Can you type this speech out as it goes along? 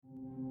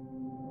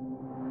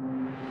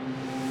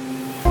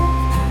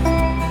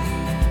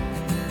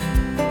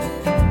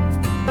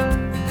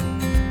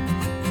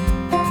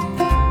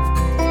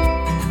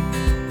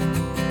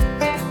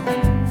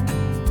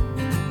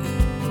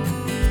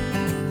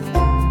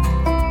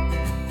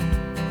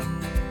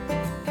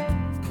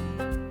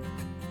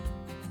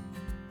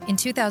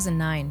In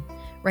 2009,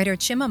 writer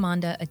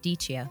Chimamanda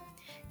Adichie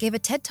gave a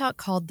TED Talk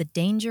called The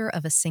Danger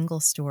of a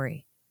Single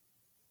Story.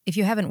 If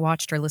you haven't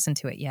watched or listened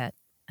to it yet,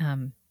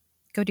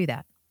 go do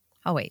that.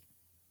 I'll wait.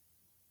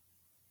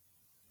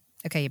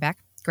 Okay, you back?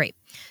 Great.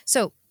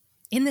 So,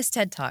 in this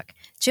TED Talk,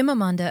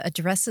 Chimamanda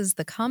addresses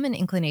the common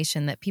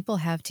inclination that people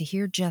have to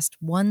hear just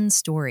one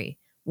story,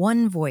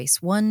 one voice,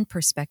 one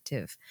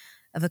perspective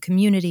of a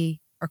community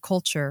or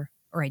culture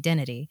or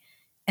identity,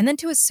 and then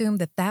to assume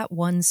that that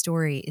one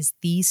story is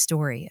the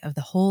story of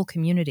the whole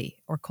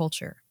community or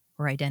culture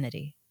or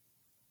identity.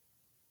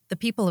 The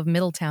people of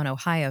Middletown,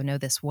 Ohio know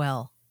this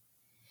well.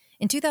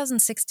 In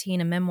 2016,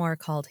 a memoir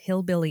called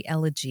Hillbilly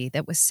Elegy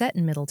that was set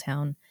in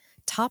Middletown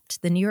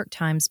topped the New York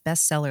Times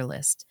bestseller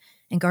list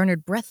and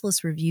garnered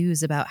breathless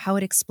reviews about how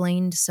it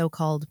explained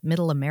so-called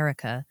Middle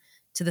America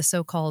to the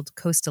so-called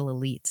coastal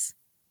elites.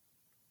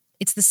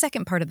 It's the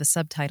second part of the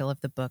subtitle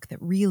of the book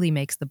that really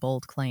makes the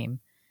bold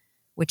claim,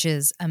 which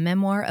is a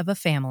memoir of a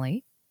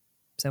family,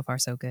 so far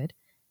so good,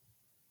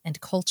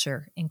 and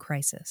culture in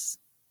crisis.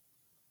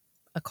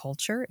 A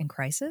culture in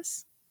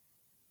crisis?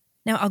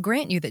 Now, I'll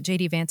grant you that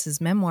J.D. Vance's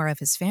memoir of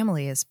his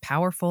family is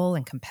powerful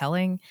and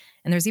compelling,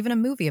 and there's even a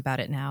movie about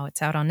it now.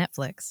 It's out on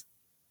Netflix.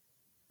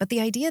 But the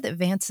idea that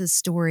Vance's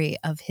story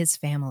of his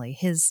family,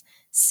 his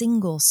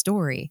single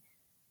story,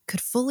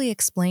 could fully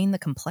explain the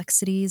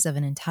complexities of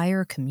an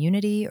entire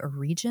community or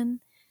region,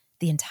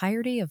 the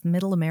entirety of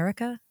Middle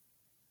America?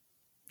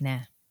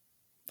 Nah,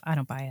 I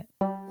don't buy it.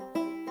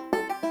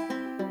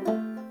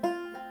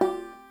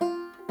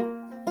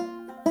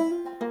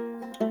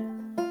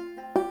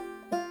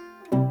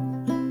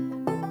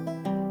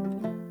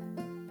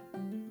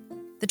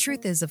 The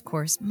truth is, of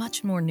course,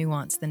 much more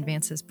nuanced than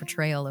Vance's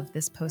portrayal of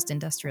this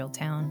post-industrial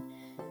town,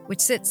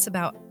 which sits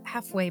about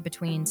halfway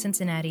between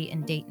Cincinnati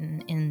and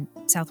Dayton in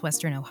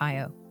southwestern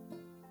Ohio.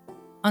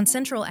 On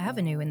Central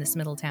Avenue in this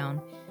middle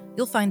town,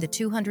 you'll find the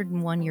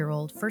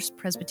 201-year-old First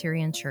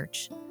Presbyterian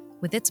Church,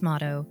 with its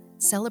motto,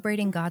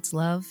 "Celebrating God's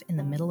Love in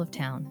the Middle of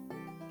Town."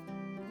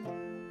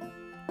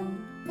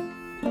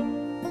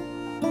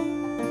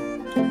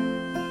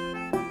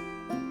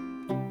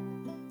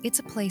 It's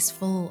a place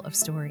full of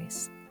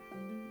stories.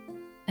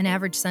 An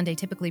average Sunday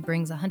typically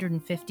brings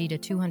 150 to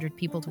 200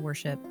 people to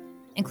worship,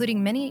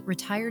 including many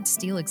retired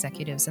steel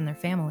executives and their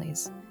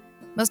families,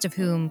 most of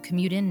whom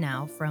commute in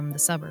now from the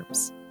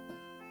suburbs.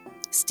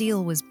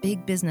 Steel was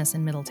big business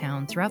in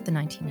Middletown throughout the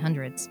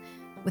 1900s,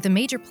 with a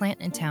major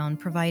plant in town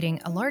providing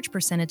a large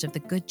percentage of the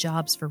good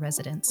jobs for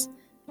residents,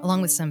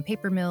 along with some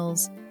paper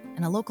mills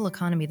and a local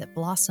economy that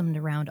blossomed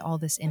around all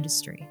this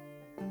industry.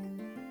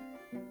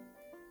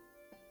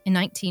 In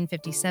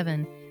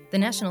 1957, the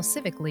National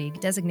Civic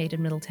League designated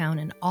Middletown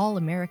an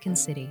All-American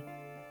City.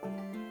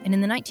 And in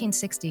the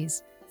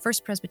 1960s,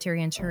 First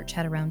Presbyterian Church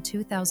had around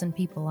 2,000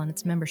 people on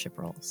its membership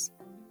rolls.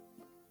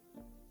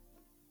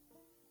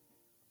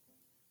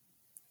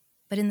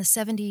 But in the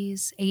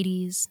 70s,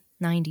 80s,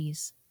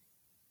 90s,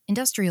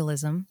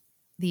 industrialism,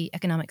 the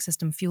economic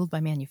system fueled by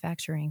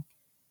manufacturing,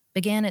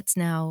 began its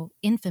now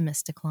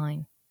infamous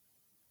decline.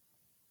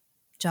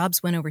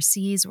 Jobs went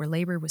overseas where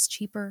labor was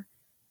cheaper,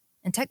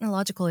 and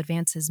technological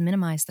advances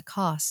minimized the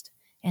cost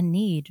and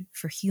need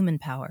for human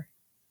power.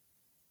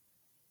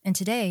 And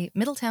today,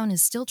 Middletown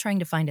is still trying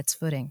to find its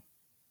footing.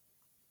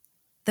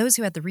 Those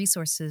who had the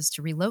resources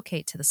to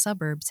relocate to the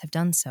suburbs have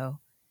done so,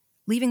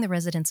 leaving the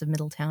residents of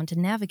Middletown to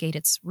navigate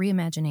its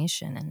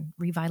reimagination and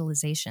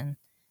revitalization.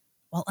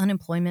 While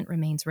unemployment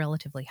remains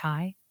relatively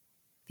high,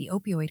 the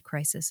opioid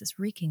crisis is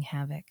wreaking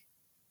havoc,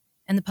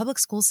 and the public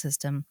school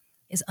system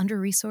is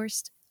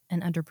under-resourced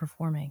and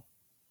underperforming.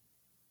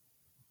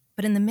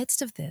 But in the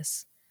midst of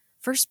this,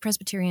 First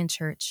Presbyterian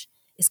Church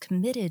is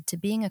committed to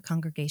being a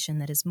congregation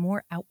that is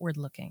more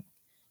outward-looking,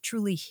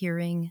 truly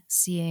hearing,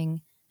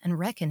 seeing, and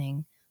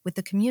reckoning with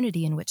the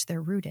community in which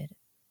they're rooted,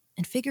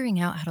 and figuring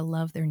out how to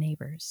love their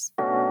neighbors.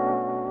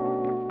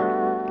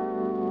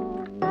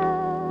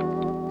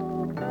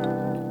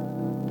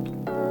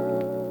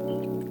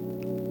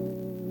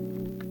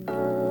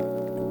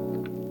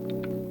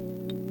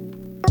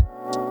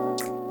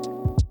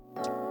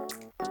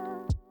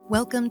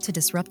 Welcome to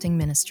Disrupting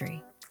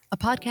Ministry, a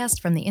podcast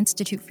from the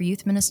Institute for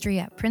Youth Ministry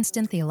at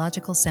Princeton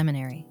Theological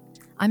Seminary.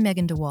 I'm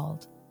Megan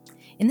DeWald.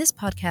 In this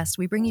podcast,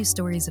 we bring you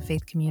stories of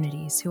faith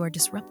communities who are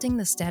disrupting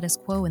the status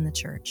quo in the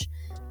church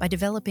by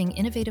developing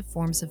innovative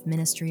forms of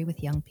ministry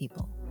with young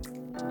people.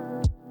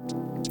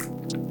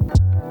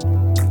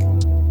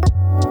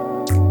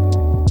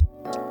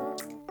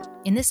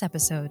 In this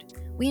episode,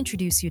 we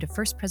introduce you to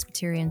First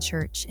Presbyterian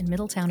Church in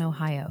Middletown,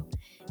 Ohio,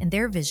 and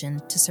their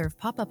vision to serve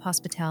pop-up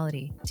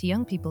hospitality to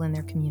young people in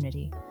their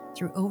community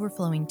through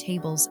overflowing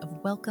tables of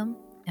welcome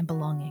and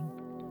belonging.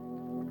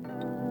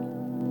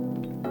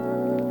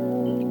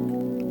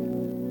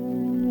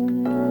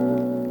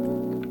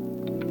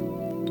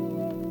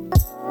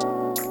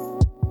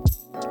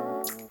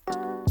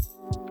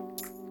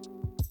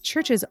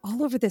 Churches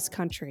all over this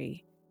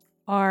country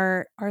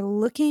are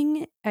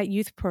looking at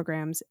youth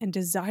programs and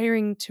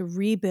desiring to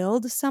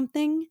rebuild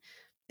something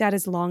that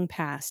is long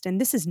past.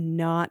 And this is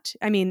not,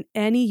 I mean,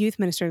 any youth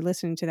minister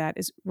listening to that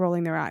is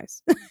rolling their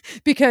eyes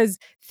because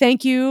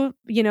thank you,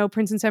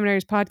 Princeton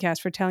Seminary's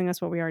podcast for telling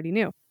us what we already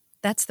knew.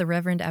 That's the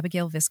Reverend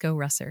Abigail Visco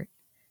Russert,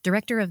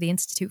 director of the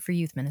Institute for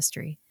Youth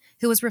Ministry,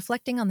 who was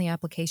reflecting on the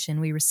application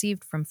we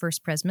received from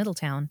First Pres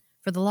Middletown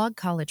for the Log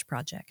College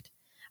Project,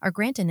 our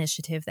grant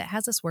initiative that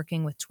has us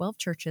working with 12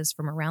 churches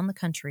from around the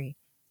country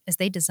as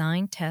they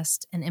design,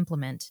 test, and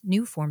implement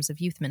new forms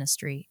of youth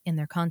ministry in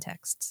their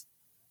contexts.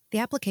 The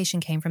application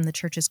came from the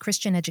church's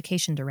Christian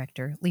education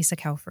director, Lisa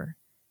Kaufer,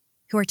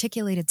 who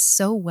articulated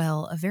so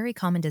well a very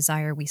common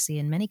desire we see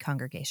in many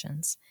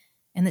congregations,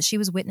 and that she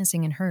was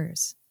witnessing in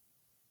hers: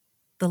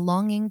 the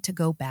longing to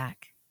go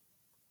back,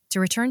 to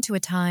return to a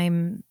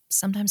time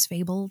sometimes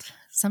fabled,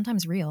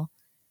 sometimes real,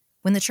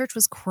 when the church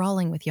was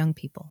crawling with young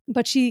people.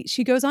 But she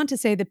goes on to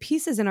say the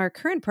pieces in our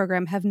current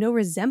program have no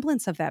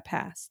resemblance of that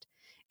past.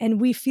 And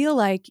we feel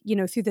like,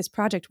 through this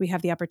project, we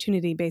have the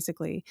opportunity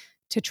basically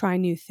to try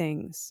new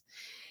things.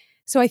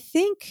 So I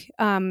think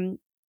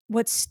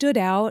what stood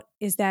out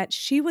is that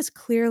she was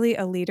clearly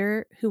a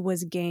leader who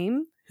was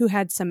game, who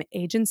had some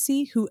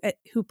agency,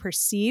 who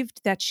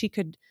perceived that she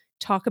could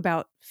talk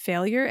about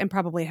failure and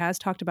probably has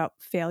talked about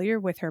failure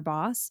with her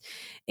boss.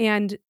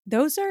 And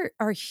those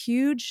are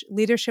huge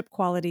leadership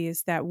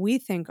qualities that we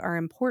think are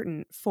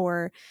important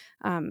for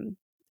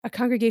a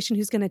congregation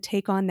who's going to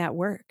take on that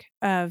work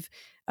of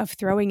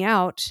throwing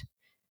out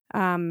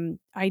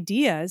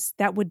ideas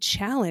that would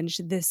challenge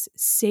this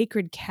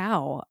sacred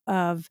cow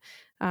of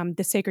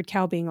the sacred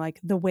cow being like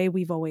the way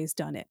we've always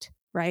done it,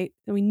 right?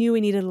 And we knew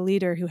we needed a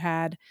leader who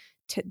had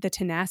the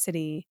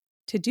tenacity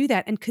to do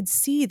that and could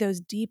see those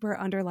deeper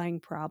underlying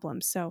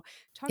problems. So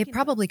it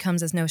probably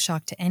comes as no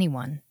shock to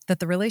anyone that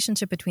the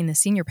relationship between the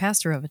senior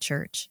pastor of a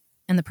church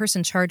and the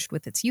person charged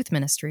with its youth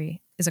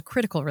ministry is a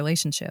critical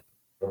relationship.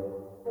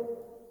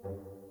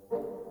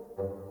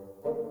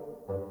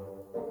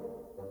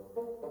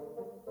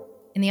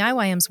 In the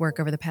IYM's work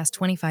over the past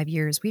 25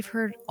 years, we've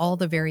heard all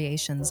the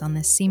variations on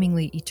this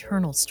seemingly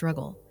eternal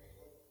struggle.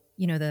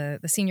 The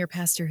senior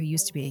pastor who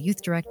used to be a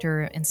youth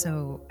director and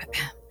so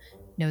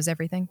knows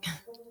everything.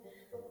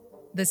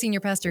 The senior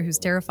pastor who's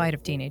terrified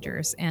of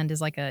teenagers and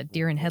is like a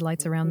deer in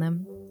headlights around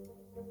them.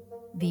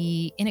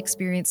 The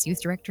inexperienced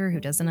youth director who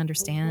doesn't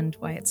understand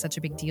why it's such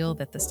a big deal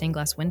that the stained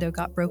glass window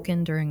got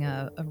broken during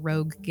a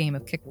rogue game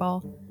of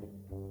kickball.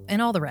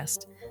 And all the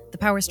rest. The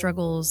power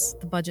struggles,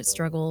 the budget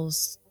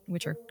struggles,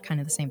 which are kind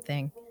of the same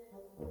thing.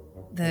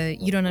 The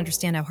you don't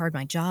understand how hard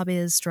my job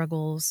is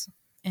struggles.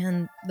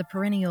 And the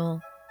perennial,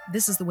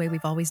 this is the way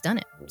we've always done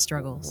it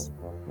struggles.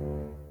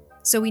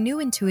 So we knew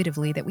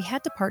intuitively that we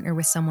had to partner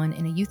with someone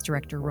in a youth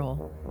director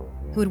role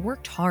who had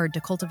worked hard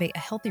to cultivate a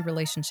healthy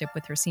relationship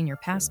with her senior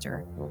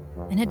pastor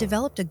and had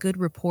developed a good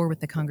rapport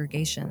with the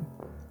congregation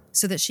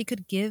so that she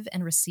could give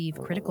and receive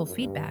critical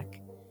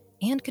feedback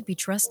and could be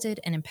trusted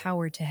and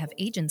empowered to have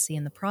agency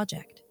in the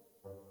project.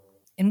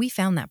 And we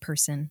found that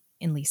person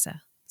in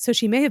Lisa. So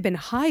she may have been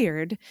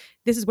hired.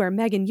 This is where,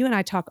 Megan, you and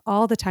I talk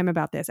all the time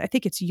about this. I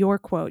think it's your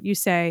quote. You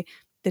say,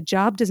 the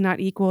job does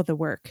not equal the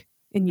work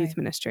in youth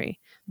ministry.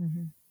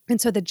 Mm-hmm. And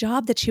so the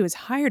job that she was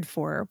hired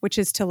for, which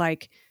is to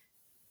what's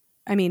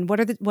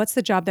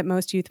the job that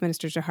most youth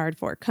ministers are hired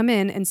for? Come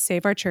in and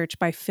save our church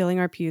by filling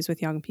our pews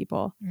with young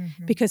people.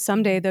 Mm-hmm. Because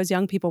someday those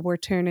young people will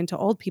turn into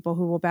old people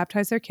who will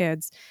baptize their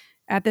kids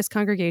at this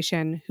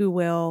congregation, who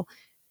will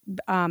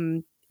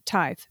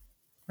tithe.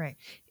 Right.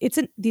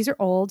 These are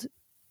old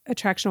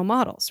attractional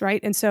models,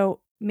 right? And so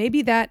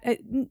maybe that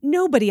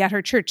nobody at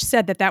her church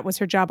said that was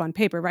her job on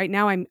paper. Right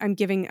now,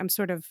 I'm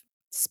sort of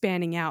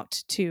spanning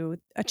out to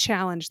a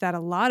challenge that a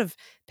lot of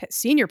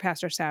senior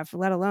pastors have,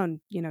 let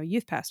alone,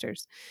 youth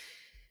pastors.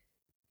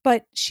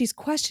 But she's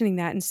questioning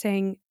that and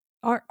saying,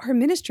 our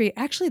ministry,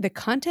 actually the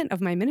content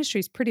of my ministry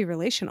is pretty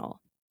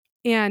relational.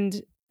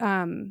 And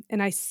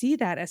I see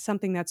that as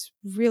something that's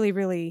really,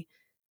 really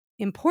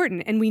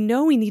important. And we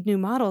know we need new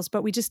models,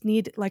 but we just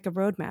need like a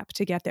roadmap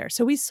to get there.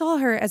 So we saw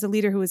her as a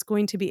leader who was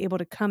going to be able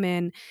to come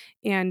in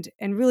and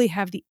really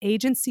have the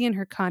agency in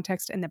her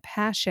context and the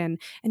passion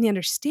and the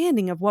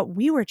understanding of what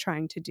we were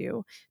trying to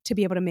do to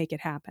be able to make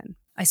it happen.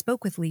 I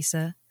spoke with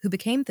Lisa, who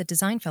became the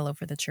design fellow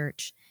for the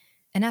church,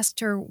 and asked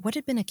her what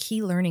had been a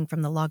key learning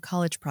from the Log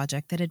College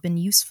project that had been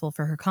useful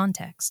for her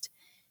context,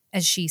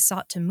 as she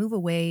sought to move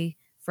away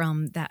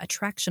from that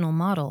attractional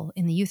model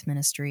in the youth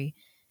ministry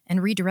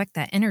and redirect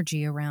that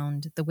energy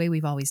around the way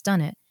we've always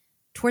done it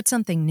towards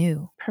something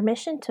new.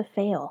 Permission to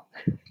fail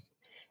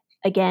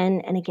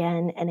again and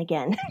again and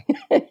again.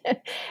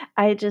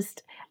 I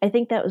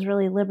think that was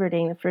really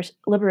liberating.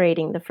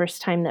 The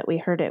first time that we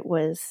heard it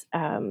was,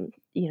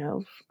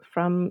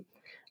 from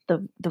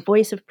the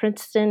voice of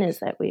Princeton, is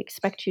that we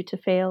expect you to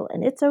fail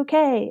and it's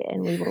okay.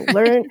 And we will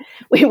learn,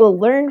 we will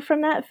learn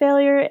from that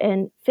failure,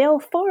 and fail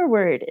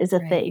forward is a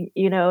thing,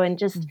 and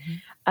just,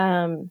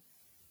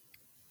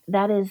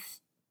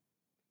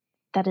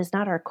 that is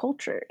not our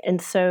culture. And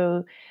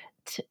so,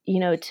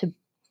 to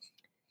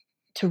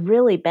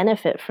really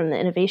benefit from the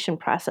innovation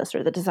process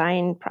or the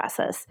design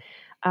process,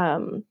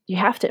 you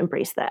have to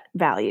embrace that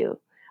value,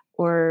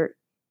 or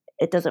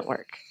it doesn't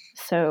work.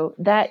 So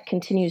that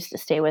continues to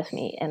stay with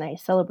me, and I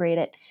celebrate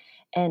it,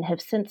 and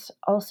have since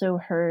also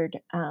heard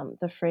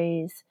the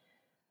phrase,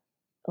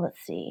 let's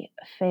see,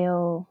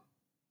 fail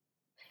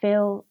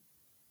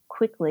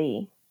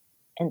quickly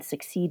and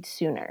succeed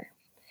sooner.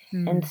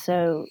 And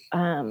so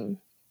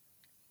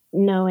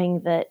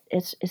knowing that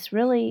it's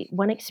really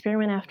one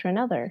experiment after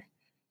another,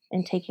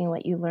 and taking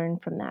what you learn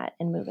from that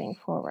and moving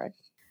forward.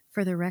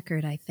 For the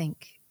record, I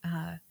think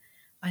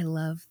I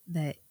love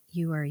that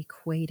you are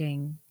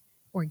equating,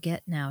 or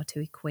get now to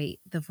equate,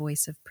 the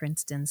voice of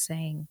Princeton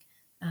saying,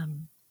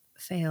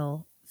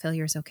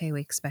 failure is okay,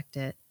 we expect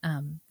it,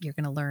 you're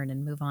going to learn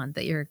and move on,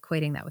 that you're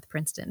equating that with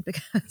Princeton,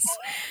 because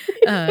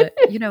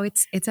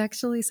it's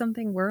actually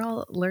something we're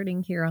all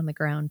learning here on the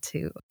ground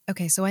too.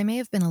 Okay, so I may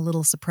have been a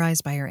little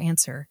surprised by your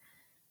answer,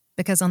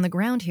 because on the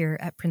ground here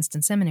at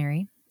Princeton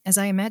Seminary, as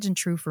I imagine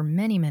true for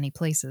many, many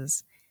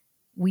places,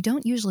 we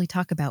don't usually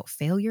talk about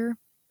failure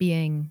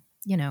being,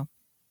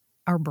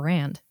 our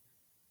brand.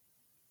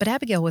 But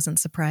Abigail wasn't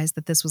surprised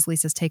that this was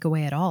Lisa's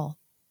takeaway at all.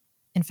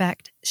 In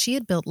fact, she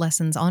had built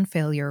lessons on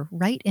failure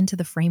right into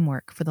the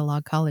framework for the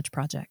Log College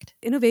project.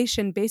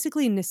 Innovation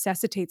basically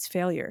necessitates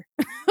failure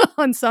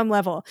on some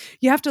level.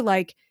 You have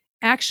to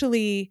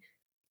actually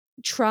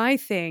try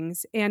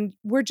things, and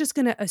we're just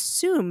going to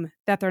assume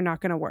that they're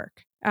not going to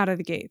work out of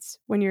the gates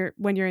when you're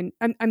in.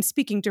 I'm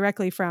speaking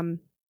directly from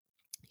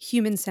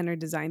human-centered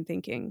design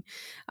thinking.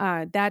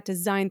 That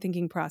design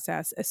thinking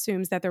process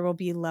assumes that there will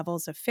be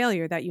levels of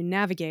failure that you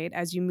navigate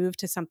as you move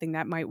to something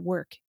that might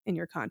work in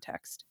your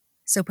context.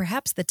 So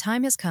perhaps the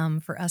time has come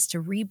for us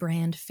to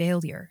rebrand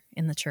failure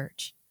in the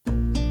church.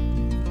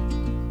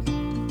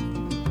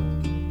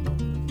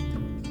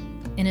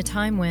 In a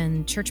time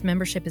when church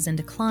membership is in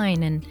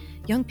decline and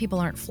young people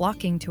aren't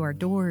flocking to our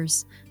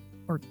doors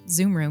or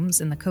Zoom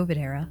rooms in the COVID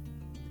era,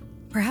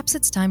 perhaps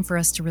it's time for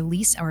us to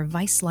release our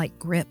vice-like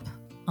grip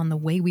on the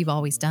way we've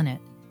always done it,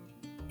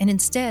 and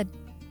instead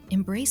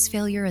embrace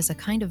failure as a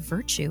kind of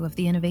virtue of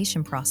the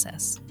innovation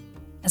process,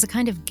 as a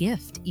kind of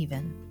gift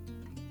even.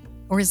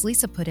 Or as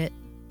Lisa put it,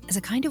 as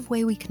a kind of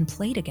way we can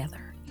play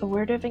together. A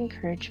word of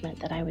encouragement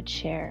that I would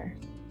share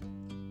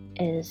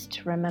is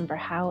to remember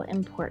how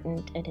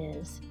important it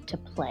is to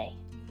play.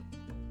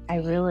 I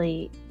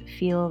really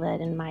feel that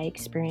in my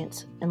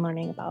experience in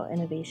learning about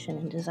innovation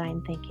and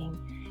design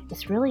thinking,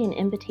 it's really an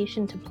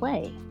invitation to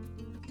play.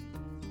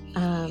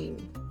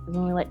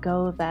 When we let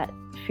go of that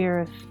fear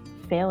of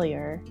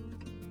failure,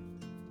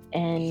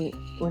 and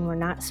when we're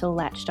not so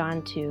latched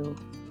on to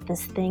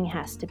this thing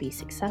has to be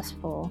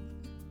successful,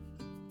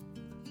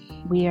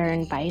 we are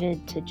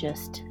invited to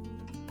just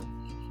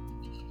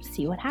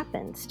see what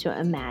happens, to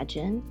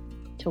imagine,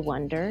 to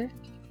wonder,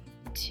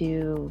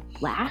 to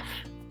laugh.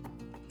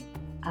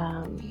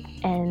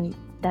 And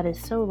that is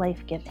so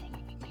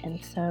life-giving.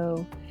 And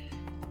so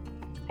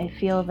I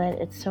feel that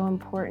it's so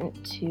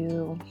important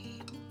to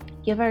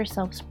give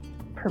ourselves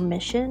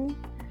permission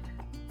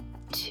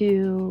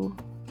to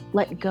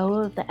let go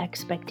of the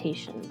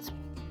expectations.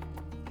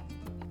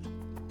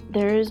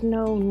 There is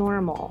no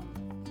normal.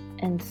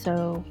 And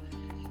so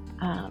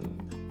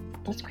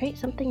let's create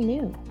something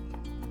new.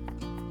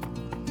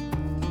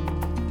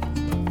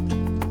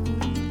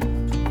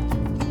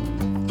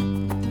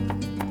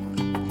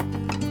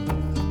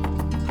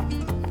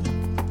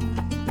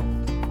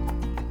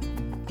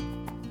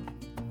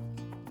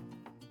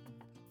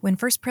 When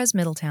First Pres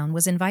Middletown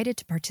was invited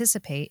to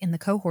participate in the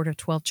cohort of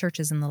 12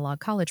 churches in the Log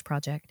College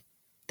project,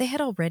 they had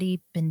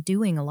already been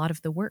doing a lot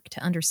of the work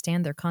to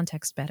understand their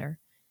context better,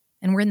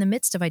 and were in the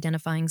midst of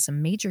identifying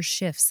some major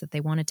shifts that they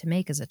wanted to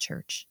make as a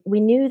church. We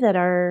knew that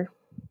our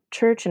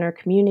church and our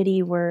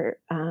community were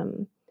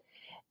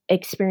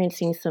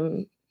experiencing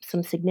some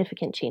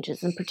significant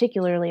changes, and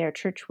particularly our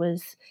church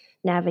was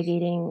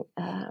navigating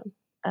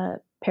a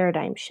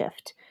paradigm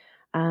shift.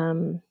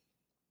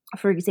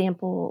 For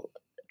example,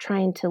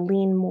 trying to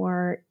lean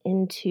more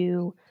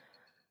into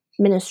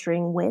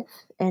ministering with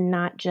and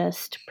not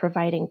just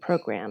providing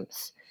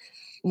programs,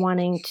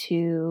 wanting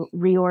to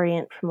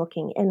reorient from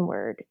looking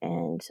inward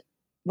and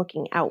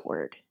looking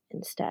outward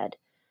instead.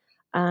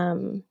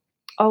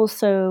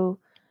 Also,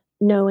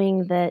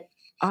 knowing that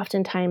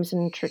oftentimes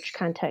in church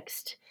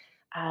context,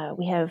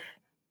 we have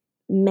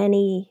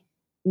many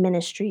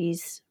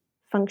ministries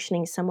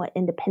functioning somewhat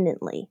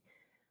independently,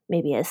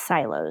 maybe as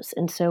silos.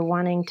 And so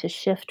wanting to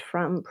shift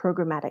from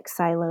programmatic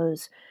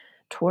silos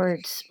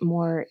towards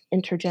more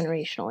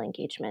intergenerational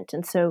engagement.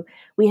 And so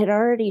we had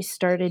already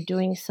started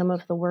doing some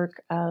of the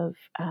work of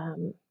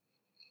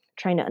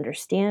trying to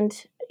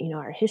understand,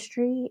 our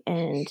history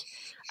and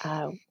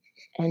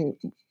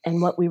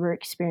what we were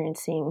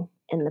experiencing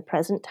in the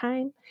present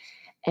time,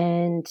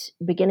 and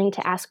beginning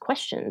to ask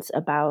questions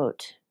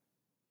about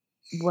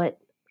what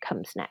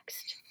comes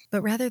next.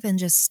 But rather than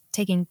just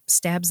taking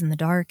stabs in the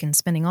dark and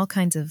spending all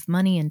kinds of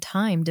money and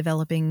time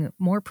developing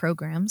more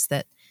programs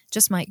that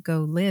just might go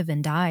live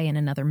and die in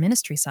another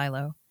ministry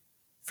silo,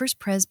 First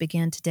Pres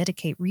began to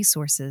dedicate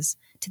resources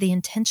to the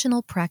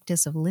intentional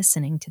practice of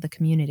listening to the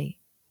community.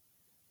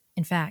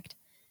 In fact,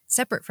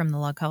 separate from the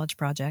Log College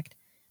project,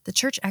 the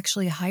church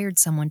actually hired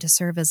someone to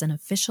serve as an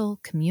official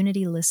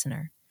community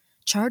listener,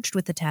 charged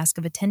with the task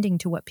of attending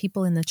to what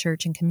people in the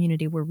church and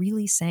community were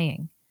really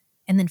saying,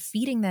 and then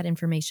feeding that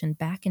information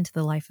back into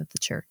the life of the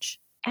church.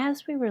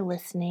 As we were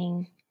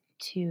listening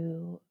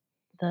to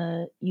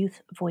the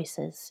youth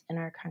voices in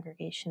our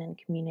congregation and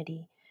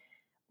community,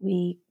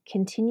 we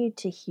continued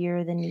to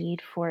hear the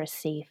need for a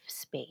safe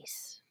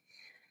space.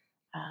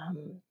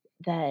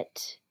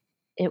 That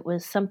it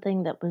was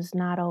something that was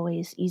not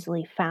always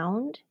easily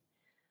found,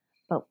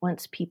 but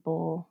once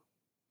people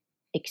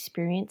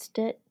experienced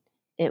it,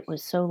 it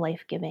was so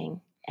life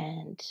giving,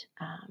 and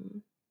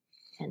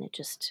it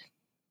just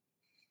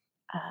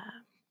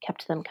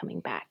kept them coming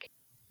back.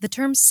 The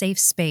term safe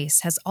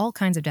space has all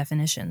kinds of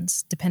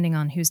definitions, depending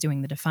on who's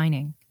doing the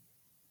defining.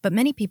 But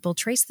many people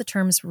trace the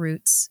term's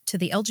roots to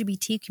the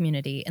LGBT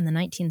community in the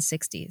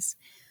 1960s,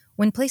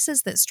 when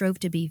places that strove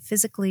to be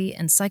physically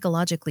and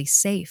psychologically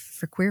safe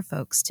for queer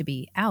folks to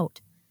be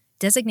out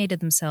designated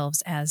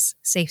themselves as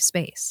safe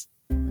space.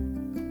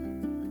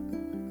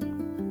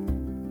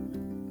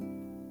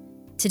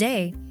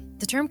 Today,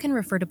 the term can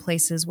refer to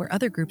places where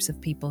other groups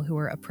of people who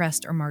are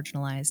oppressed or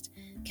marginalized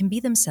can be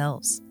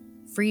themselves,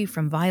 free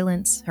from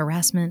violence,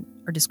 harassment,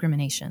 or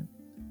discrimination.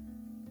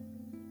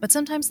 But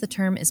sometimes the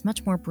term is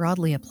much more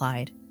broadly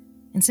applied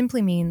and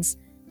simply means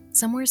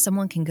somewhere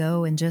someone can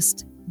go and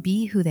just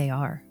be who they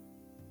are.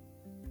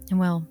 And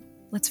well,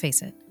 let's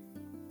face it,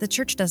 the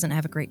church doesn't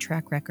have a great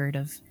track record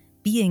of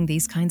being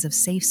these kinds of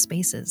safe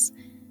spaces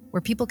where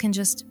people can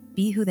just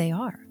be who they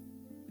are.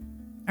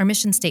 Our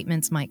mission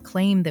statements might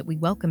claim that we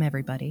welcome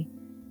everybody,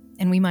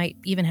 and we might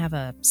even have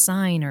a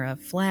sign or a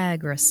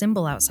flag or a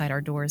symbol outside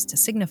our doors to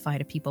signify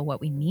to people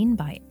what we mean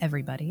by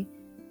everybody.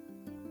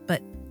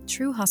 But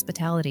true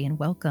hospitality and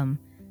welcome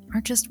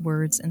aren't just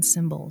words and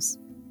symbols.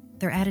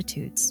 They're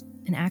attitudes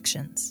and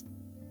actions.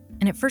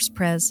 And at First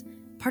Pres,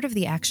 part of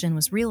the action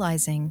was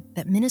realizing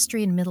that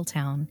ministry in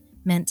Middletown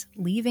meant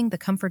leaving the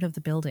comfort of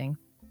the building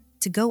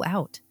to go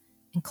out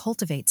and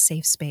cultivate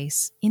safe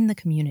space in the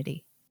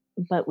community.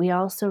 But we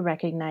also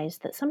recognize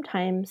that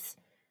sometimes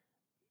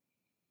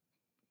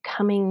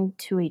coming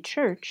to a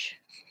church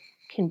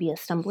can be a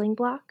stumbling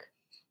block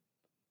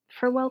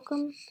for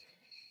welcome.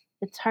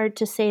 It's hard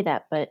to say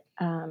that, but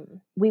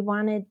we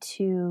wanted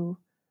to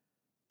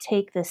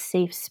take this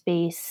safe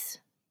space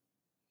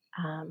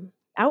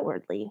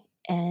outwardly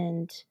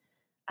and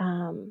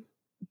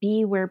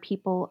be where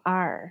people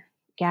are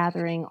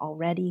gathering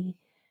already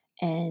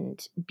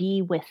and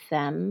be with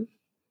them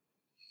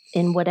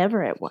in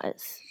whatever it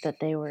was that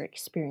they were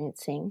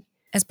experiencing.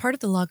 As part of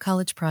the Log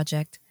College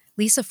project,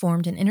 Lisa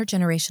formed an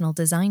intergenerational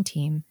design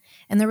team,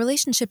 and the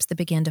relationships that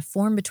began to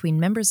form between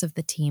members of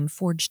the team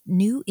forged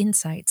new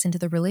insights into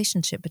the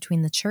relationship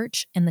between the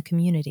church and the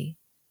community.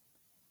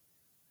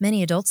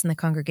 Many adults in the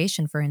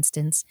congregation, for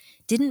instance,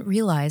 didn't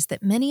realize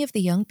that many of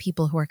the young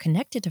people who are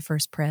connected to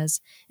First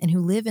Pres and who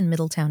live in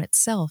Middletown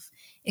itself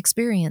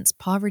experience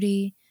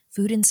poverty,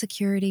 food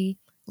insecurity,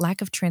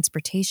 lack of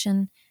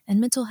transportation, and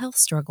mental health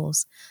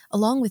struggles,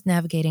 along with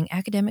navigating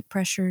academic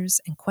pressures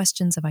and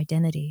questions of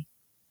identity.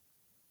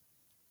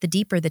 The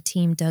deeper the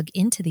team dug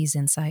into these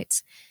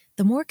insights,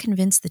 the more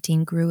convinced the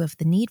team grew of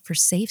the need for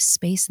safe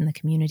space in the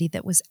community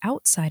that was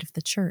outside of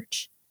the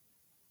church.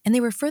 And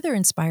they were further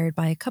inspired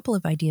by a couple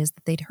of ideas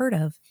that they'd heard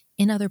of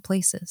in other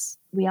places.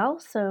 We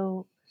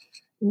also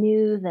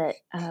knew that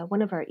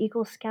one of our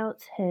Eagle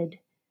Scouts had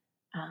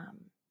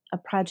a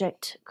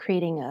project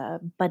creating a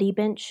buddy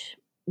bench.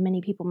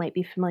 Many people might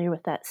be familiar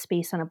with that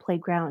space on a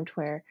playground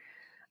where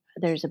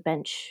there's a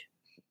bench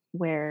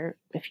where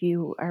if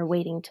you are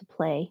waiting to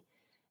play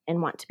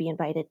and want to be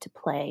invited to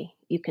play,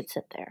 you could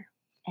sit there.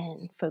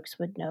 And folks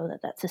would know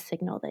that that's a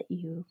signal that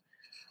you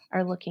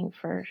are looking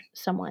for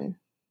someone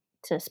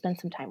to spend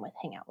some time with,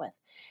 hang out with.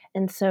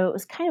 And so it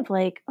was kind of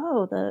like,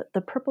 oh,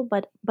 the purple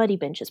buddy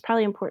bench. It's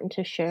probably important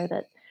to share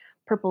that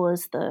purple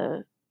is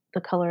the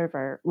color of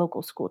our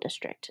local school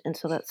district. And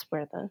so that's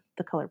where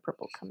the color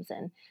purple comes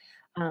in.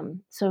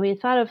 So we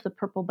thought of the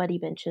purple buddy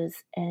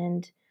benches,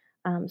 and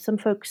some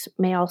folks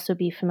may also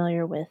be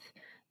familiar with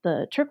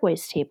the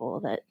turquoise table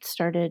that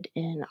started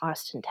in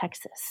Austin,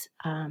 Texas,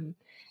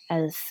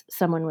 as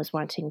someone was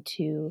wanting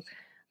to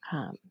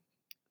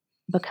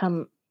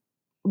become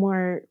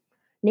more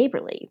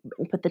neighborly,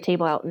 put the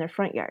table out in their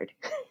front yard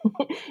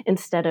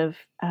instead of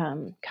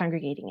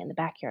congregating in the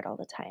backyard all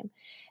the time.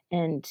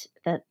 And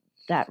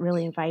that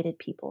really invited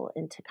people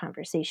into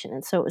conversation.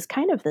 And so it was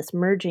kind of this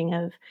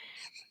merging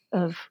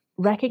of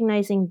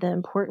recognizing the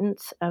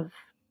importance of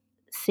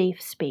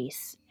safe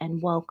space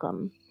and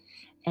welcome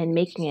and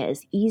making it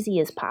as easy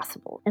as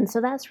possible. And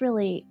so that's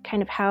really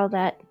kind of how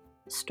that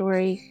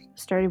story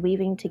started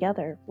weaving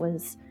together,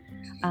 was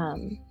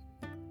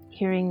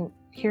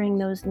hearing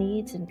those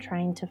needs and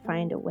trying to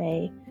find a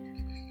way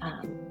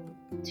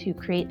to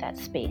create that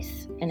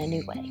space in a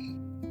new way.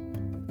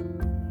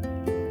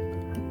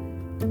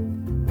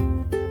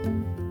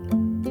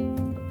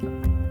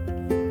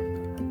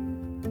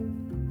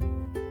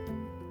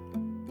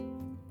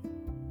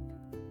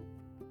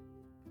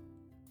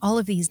 All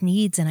of these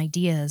needs and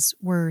ideas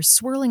were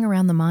swirling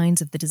around the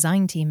minds of the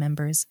design team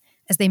members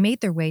as they made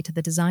their way to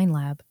the design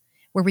lab,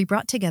 where we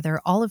brought together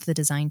all of the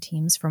design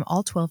teams from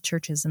all 12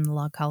 churches in the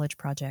Log College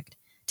project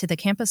to the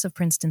campus of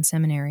Princeton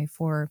Seminary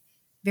for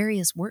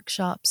various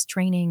workshops,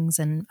 trainings,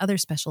 and other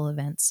special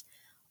events,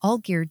 all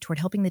geared toward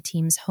helping the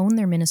teams hone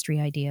their ministry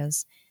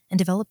ideas and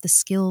develop the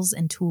skills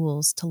and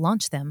tools to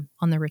launch them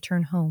on their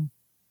return home.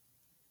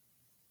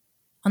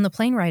 On the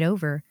plane ride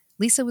over,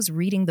 Lisa was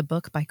reading the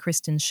book by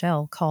Kristen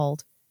Schell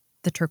called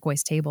The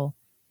Turquoise Table,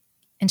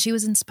 and she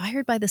was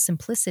inspired by the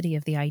simplicity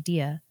of the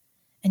idea,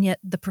 and yet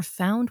the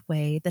profound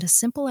way that a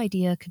simple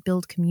idea could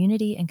build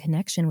community and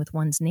connection with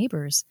one's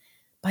neighbors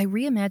by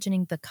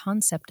reimagining the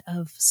concept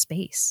of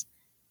space,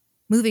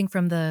 moving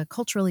from the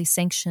culturally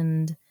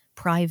sanctioned,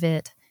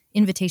 private,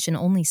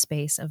 invitation-only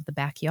space of the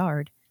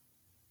backyard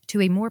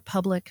to a more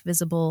public,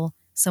 visible,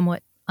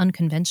 somewhat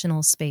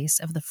unconventional space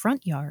of the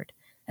front yard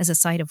as a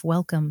site of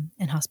welcome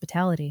and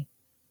hospitality.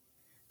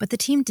 But the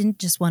team didn't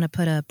just want to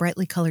put a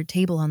brightly colored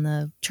table on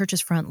the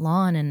church's front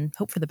lawn and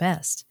hope for the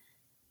best.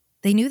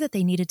 They knew that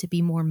they needed to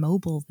be more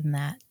mobile than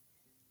that,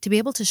 to be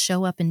able to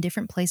show up in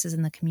different places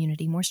in the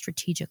community more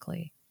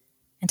strategically,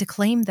 and to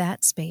claim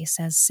that space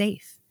as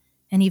safe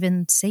and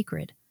even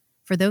sacred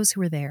for those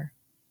who were there.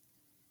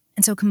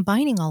 And so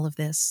combining all of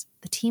this,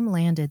 the team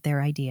landed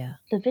their idea.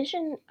 The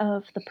vision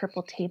of the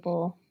Purple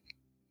Table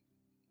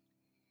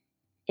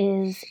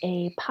is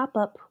a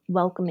pop-up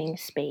welcoming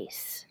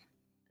space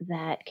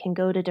that can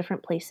go to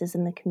different places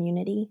in the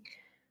community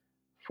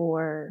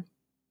for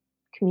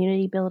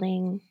community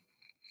building,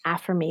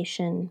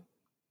 affirmation,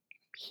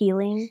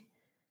 healing.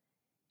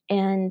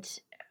 And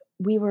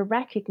we were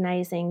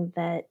recognizing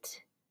that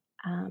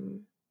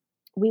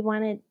we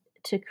wanted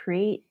to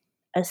create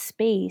a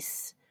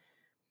space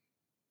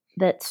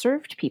that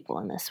served people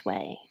in this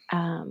way,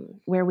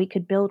 where we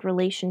could build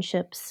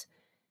relationships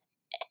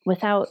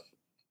without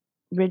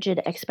rigid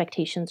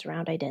expectations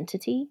around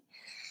identity.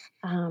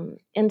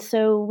 And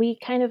so we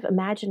kind of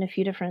imagined a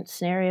few different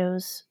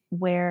scenarios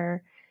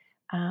where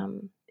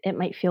it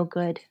might feel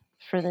good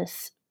for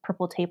this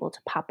Purple Table to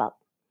pop up.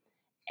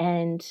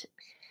 And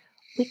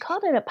we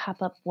called it a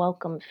pop-up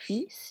welcome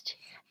feast.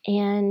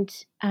 And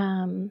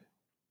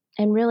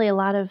really a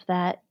lot of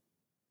that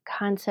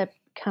concept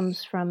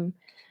comes from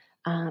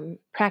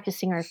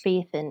practicing our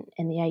faith and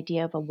the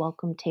idea of a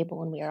welcome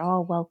table, and we are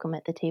all welcome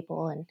at the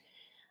table.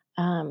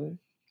 And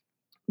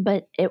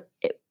but it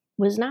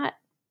was not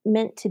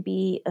meant to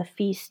be a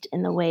feast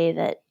in the way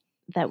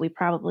that we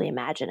probably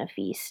imagine a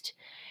feast.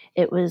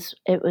 It was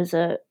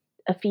a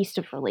feast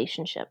of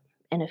relationship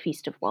and a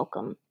feast of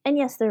welcome. And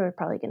yes, there were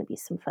probably going to be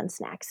some fun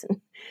snacks and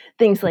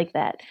things like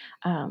that,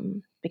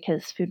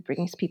 because food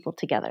brings people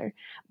together.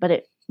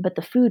 But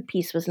the food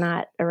piece was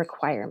not a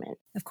requirement.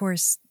 Of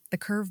course, the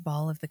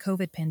curveball of the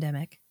COVID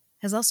pandemic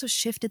has also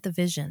shifted the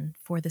vision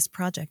for this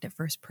project at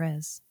First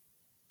Pres.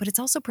 But it's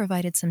also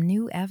provided some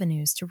new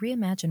avenues to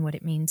reimagine what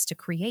it means to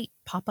create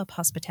pop-up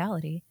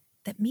hospitality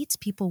that meets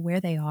people where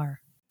they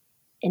are.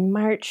 In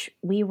March,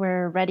 we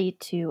were ready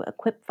to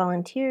equip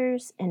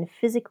volunteers and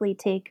physically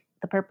take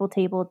the Purple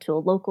Table to a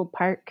local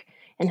park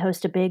and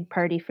host a big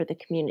party for the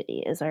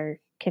community as our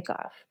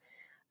kickoff.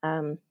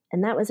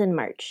 And that was in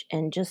March.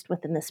 And just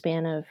within the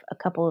span of a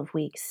couple of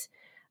weeks,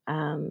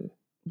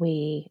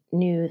 we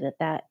knew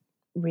that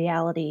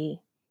reality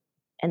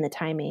and the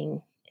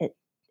timing,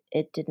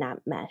 it did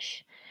not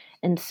mesh.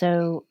 And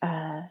so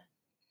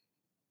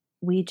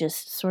we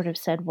just sort of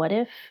said, what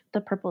if the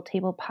Purple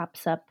Table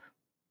pops up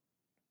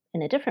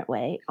in a different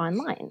way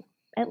online,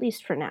 at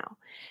least for now?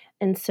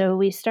 And so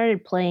we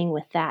started playing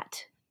with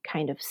that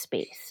kind of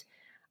space,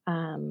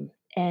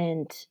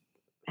 and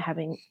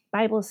having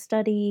Bible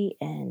study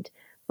and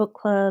book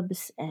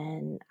clubs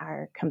and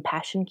our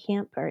compassion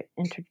camp, our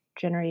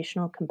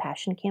intergenerational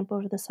compassion camp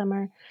over the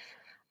summer.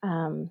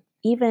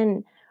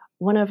 Even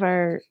one of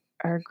our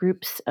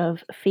groups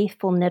of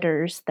faithful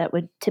knitters that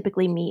would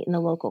typically meet in the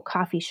local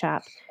coffee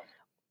shop,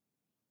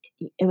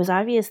 it was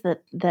obvious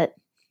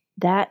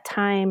that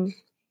time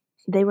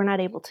they were not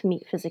able to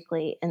meet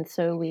physically. And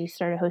so we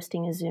started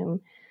hosting a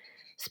Zoom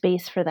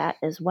space for that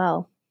as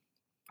well.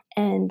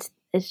 And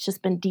it's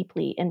just been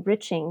deeply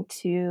enriching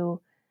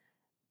to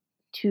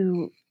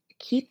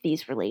keep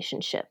these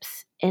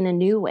relationships in a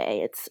new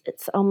way.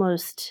 It's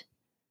almost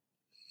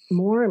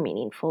more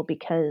meaningful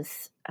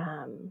because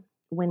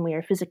when we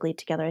are physically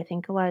together, I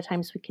think a lot of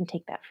times we can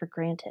take that for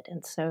granted.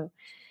 And so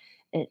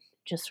it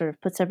just sort of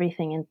puts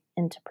everything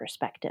into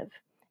perspective.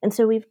 And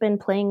so we've been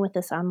playing with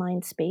this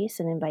online space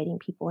and inviting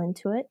people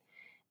into it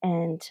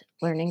and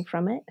learning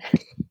from it.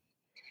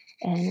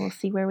 And we'll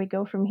see where we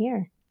go from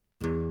here.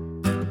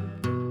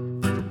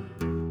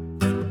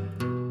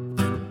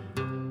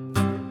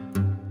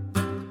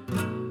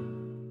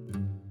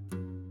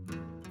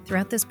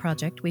 Throughout this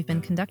project, we've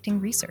been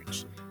conducting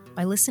research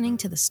by listening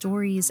to the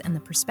stories and the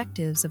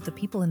perspectives of the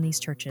people in these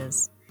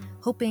churches,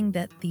 hoping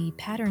that the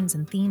patterns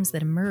and themes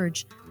that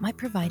emerge might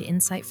provide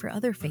insight for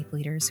other faith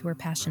leaders who are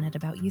passionate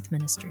about youth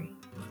ministry.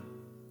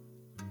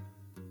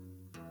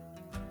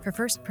 For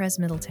First Pres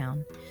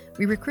Middletown,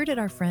 we recruited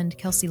our friend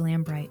Kelsey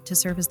Lambright to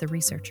serve as the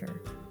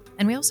researcher.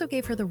 And we also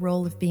gave her the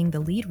role of being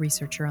the lead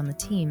researcher on the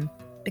team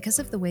because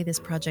of the way this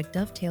project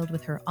dovetailed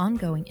with her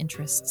ongoing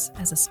interests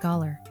as a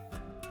scholar.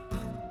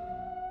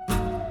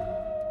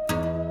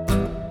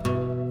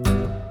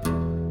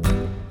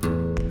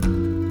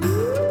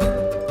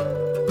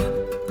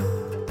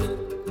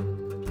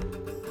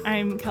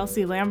 I'm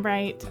Kelsey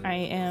Lambright. I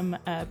am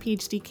a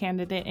PhD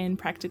candidate in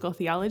practical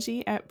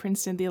theology at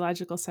Princeton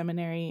Theological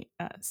Seminary,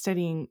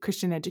 studying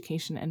Christian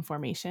education and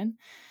formation.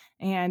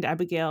 And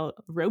Abigail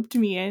roped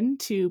me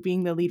into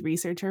being the lead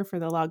researcher for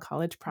the Log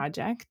College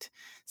project.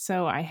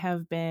 So I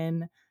have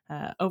been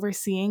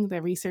overseeing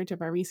the research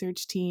of our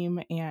research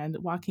team and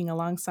walking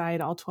alongside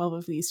all 12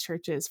 of these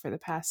churches for the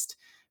past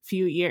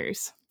few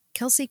years.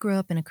 Kelsey grew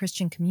up in a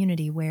Christian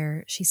community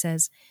where, she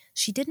says,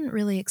 she didn't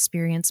really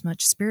experience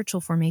much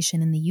spiritual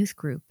formation in the youth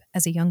group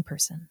as a young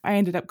person. I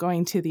ended up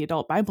going to the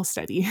adult Bible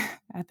study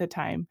at the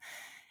time,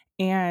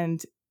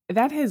 and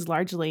that has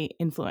largely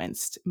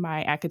influenced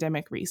my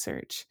academic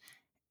research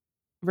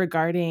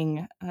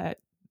regarding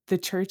the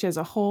church as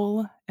a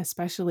whole,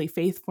 especially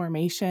faith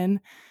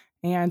formation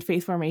and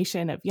faith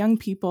formation of young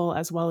people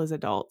as well as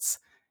adults.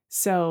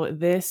 So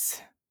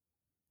this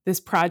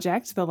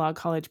project, the Log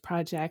College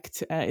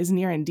project, is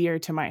near and dear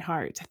to my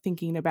heart,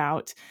 thinking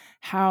about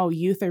how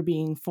youth are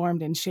being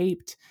formed and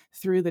shaped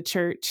through the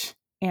church,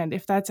 and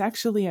if that's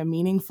actually a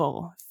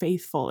meaningful,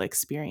 faithful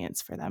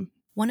experience for them.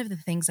 One of the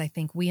things I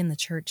think we in the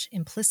church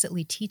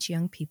implicitly teach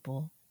young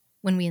people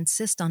when we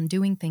insist on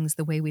doing things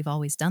the way we've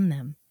always done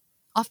them,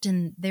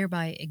 often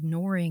thereby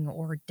ignoring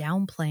or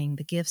downplaying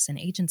the gifts and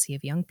agency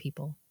of young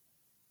people,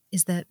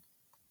 is that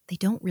they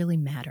don't really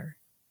matter.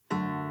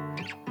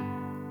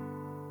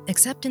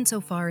 Except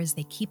insofar as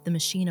they keep the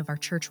machine of our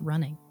church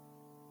running.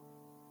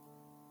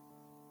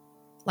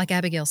 Like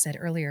Abigail said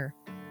earlier,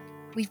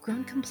 we've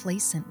grown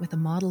complacent with a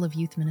model of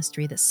youth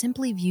ministry that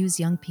simply views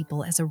young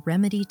people as a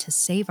remedy to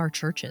save our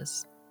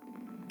churches,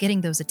 getting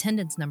those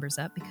attendance numbers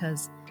up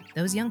because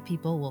those young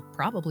people will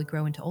probably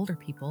grow into older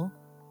people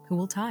who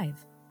will tithe,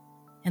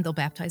 and they'll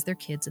baptize their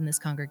kids in this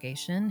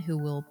congregation who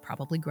will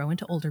probably grow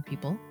into older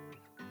people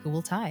who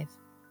will tithe,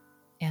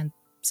 and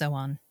so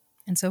on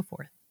and so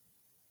forth.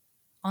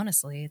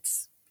 Honestly,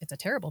 it's a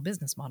terrible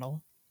business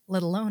model,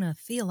 let alone a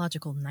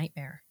theological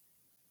nightmare.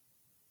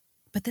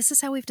 But this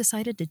is how we've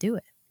decided to do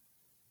it.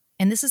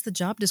 And this is the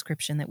job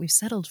description that we've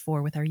settled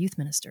for with our youth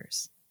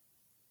ministers.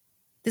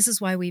 This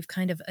is why we've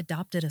kind of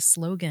adopted a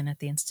slogan at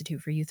the Institute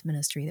for Youth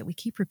Ministry that we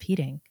keep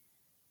repeating,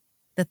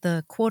 that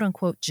the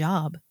quote-unquote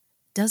job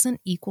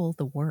doesn't equal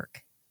the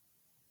work.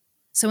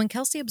 So when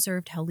Kelsey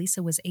observed how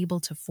Lisa was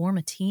able to form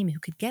a team who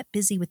could get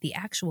busy with the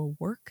actual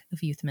work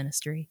of youth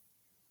ministry,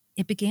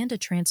 it began to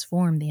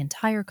transform the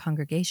entire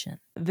congregation.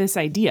 This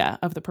idea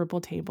of the purple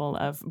table,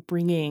 of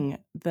bringing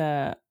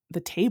the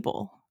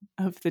table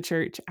of the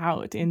church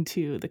out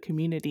into the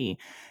community,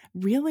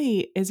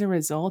 really is a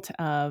result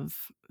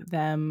of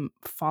them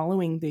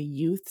following the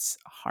youth's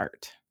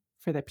heart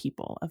for the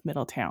people of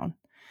Middletown.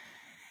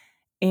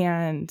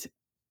 And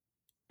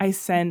I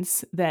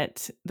sense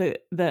that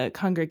the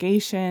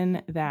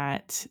congregation,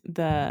 that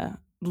the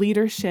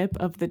leadership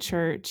of the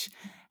church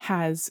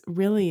has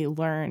really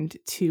learned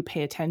to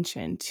pay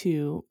attention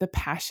to the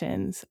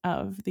passions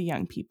of the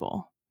young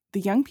people.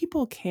 The young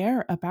people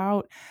care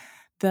about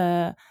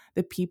the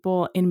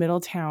people in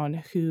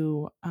Middletown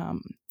who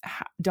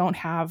don't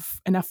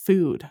have enough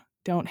food,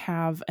 don't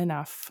have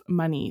enough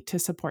money to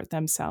support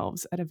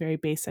themselves at a very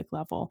basic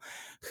level,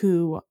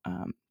 who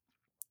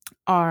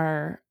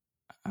are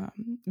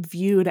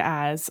viewed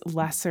as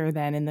lesser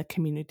than in the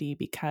community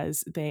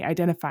because they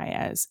identify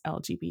as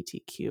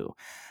LGBTQ.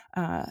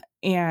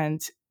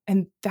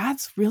 And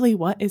that's really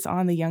what is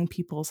on the young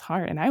people's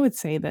heart. And I would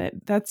say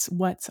that that's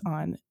what's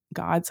on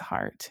God's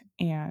heart.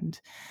 And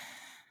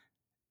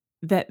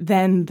that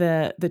then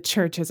the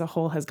church as a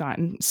whole has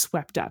gotten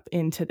swept up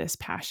into this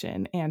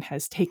passion and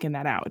has taken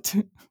that out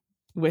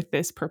with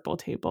this purple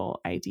table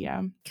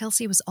idea.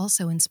 Kelsey was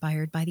also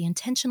inspired by the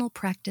intentional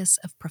practice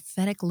of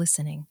prophetic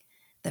listening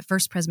that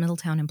First Pres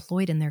Middletown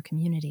employed in their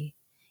community,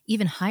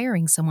 even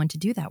hiring someone to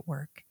do that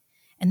work,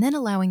 and then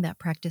allowing that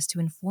practice to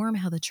inform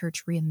how the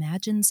church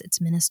reimagines its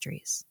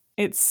ministries.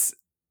 It's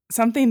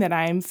something that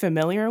I'm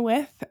familiar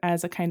with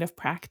as a kind of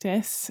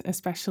practice,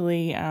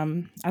 especially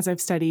as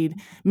I've studied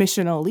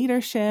missional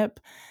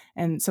leadership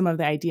and some of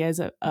the ideas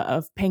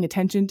of paying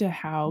attention to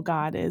how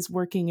God is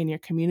working in your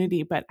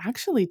community, but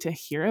actually to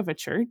hear of a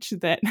church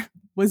that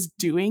was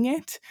doing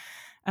it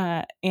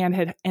and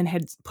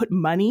had put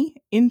money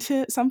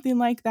into something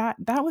like that,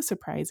 that was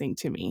surprising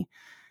to me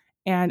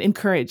and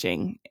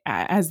encouraging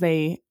as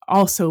they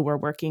also were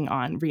working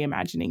on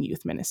reimagining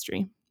youth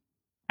ministry.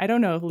 I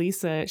don't know if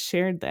Lisa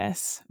shared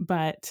this,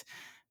 but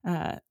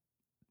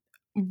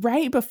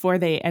right before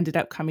they ended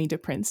up coming to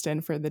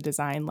Princeton for the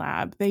design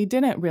lab, they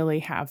didn't really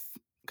have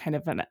kind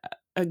of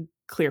a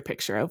clear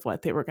picture of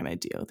what they were going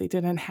to do. They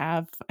didn't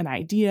have an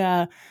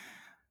idea.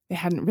 They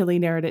hadn't really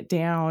narrowed it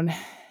down.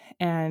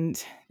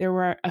 And there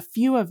were a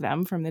few of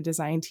them from the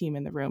design team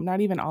in the room,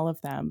 not even all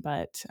of them,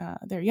 but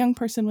their young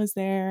person was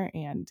there,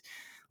 and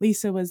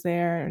Lisa was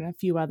there, and a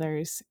few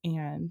others.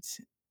 And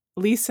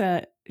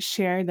Lisa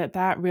shared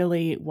that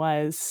really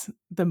was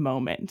the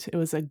moment. It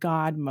was a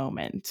God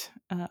moment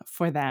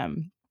for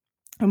them,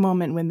 a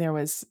moment when there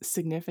was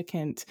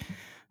significant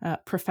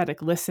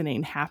prophetic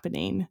listening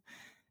happening,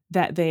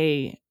 that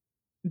they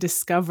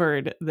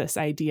discovered this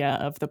idea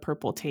of the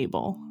purple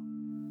table.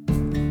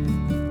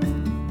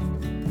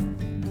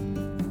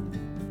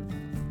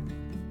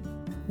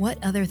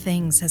 What other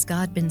things has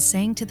God been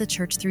saying to the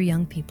church through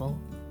young people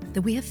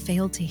that we have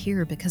failed to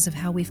hear because of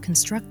how we've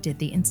constructed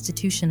the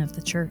institution of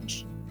the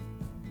church?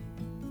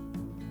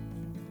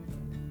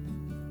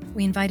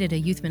 We invited a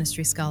youth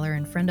ministry scholar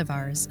and friend of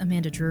ours,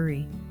 Amanda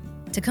Drury,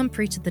 to come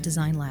preach at the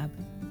Design Lab,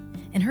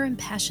 and her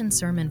impassioned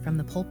sermon from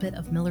the pulpit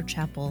of Miller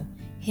Chapel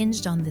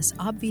hinged on this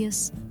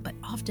obvious but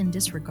often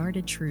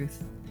disregarded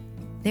truth: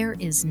 there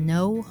is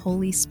no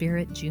Holy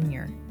Spirit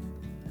Jr.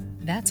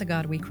 That's a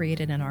God we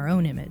created in our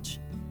own image.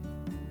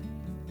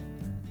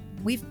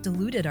 We've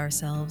deluded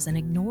ourselves and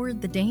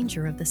ignored the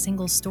danger of the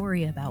single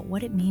story about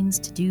what it means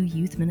to do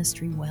youth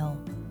ministry well.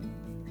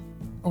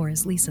 Or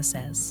as Lisa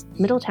says,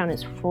 Middletown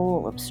is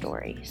full of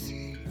stories.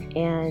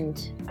 And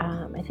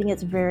I think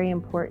it's very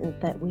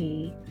important that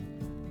we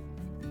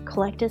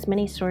collect as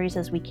many stories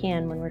as we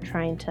can when we're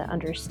trying to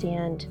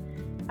understand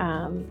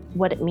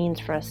what it means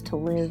for us to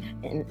live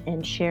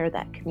and share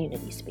that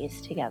community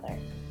space together.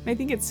 I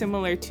think it's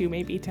similar to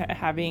maybe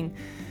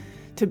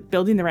to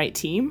building the right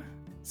team.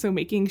 So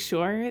making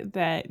sure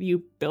that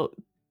you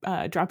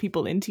draw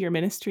people into your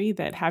ministry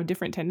that have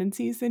different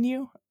tendencies than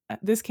you.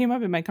 This came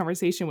up in my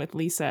conversation with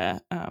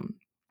Lisa,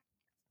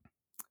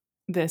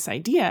 this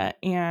idea,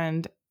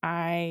 and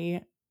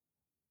I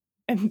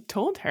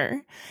told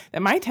her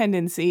that my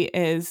tendency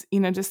is,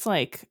 just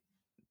like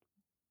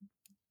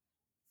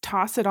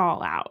toss it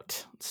all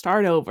out,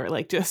 start over,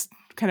 like just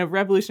kind of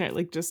revolutionary,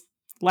 like just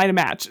light a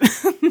match.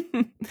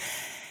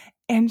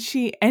 And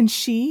she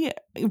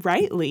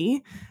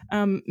rightly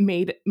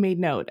made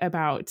note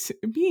about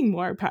being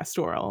more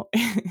pastoral,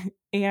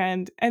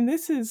 and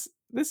this is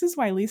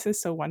why Lisa's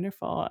so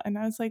wonderful. And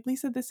I was like,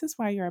 Lisa, this is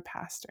why you're a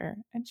pastor.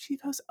 And she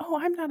goes, oh,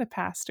 I'm not a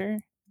pastor.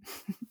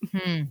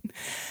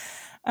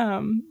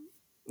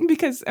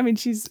 Because I mean,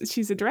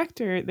 she's a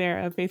director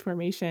there of Faith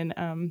Formation.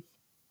 And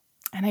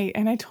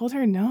I told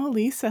her, no,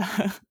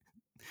 Lisa.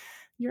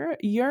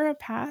 You're a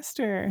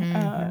pastor,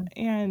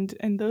 and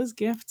those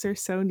gifts are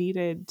so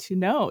needed to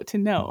know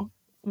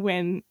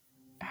when,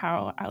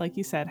 how, like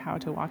you said, how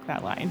to walk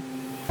that line.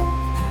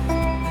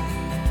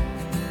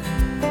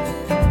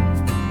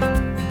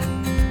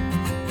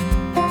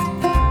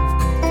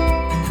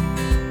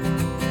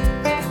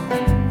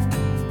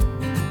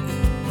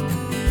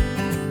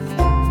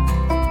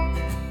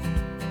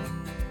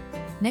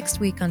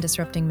 Next week on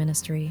Disrupting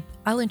Ministry,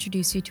 I'll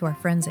introduce you to our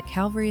friends at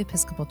Calvary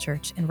Episcopal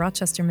Church in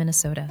Rochester,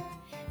 Minnesota,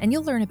 and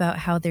you'll learn about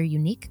how their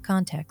unique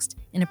context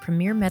in a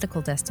premier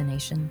medical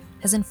destination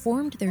has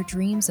informed their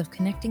dreams of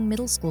connecting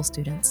middle school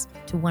students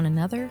to one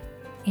another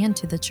and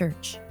to the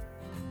church.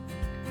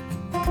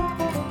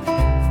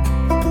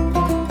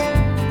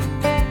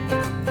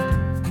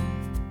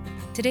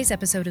 Today's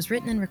episode is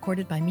written and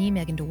recorded by me,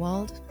 Megan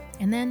DeWald,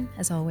 and then,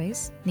 as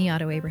always,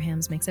 Niato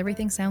Abrahams makes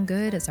everything sound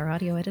good as our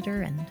audio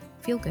editor and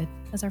feel good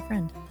as our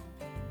friend.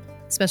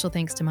 Special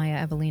thanks to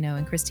Maya Avellino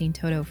and Christine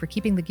Toto for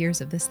keeping the gears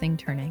of this thing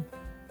turning.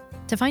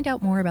 To find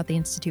out more about the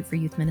Institute for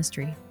Youth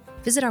Ministry,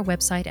 visit our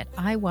website at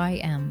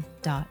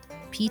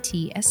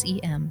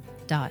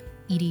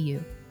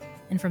iym.ptsem.edu.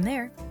 And from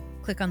there,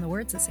 click on the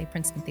words that say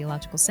Princeton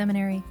Theological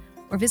Seminary,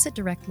 or visit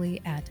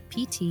directly at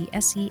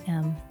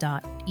ptsem.edu.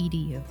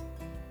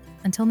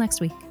 Until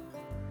next week.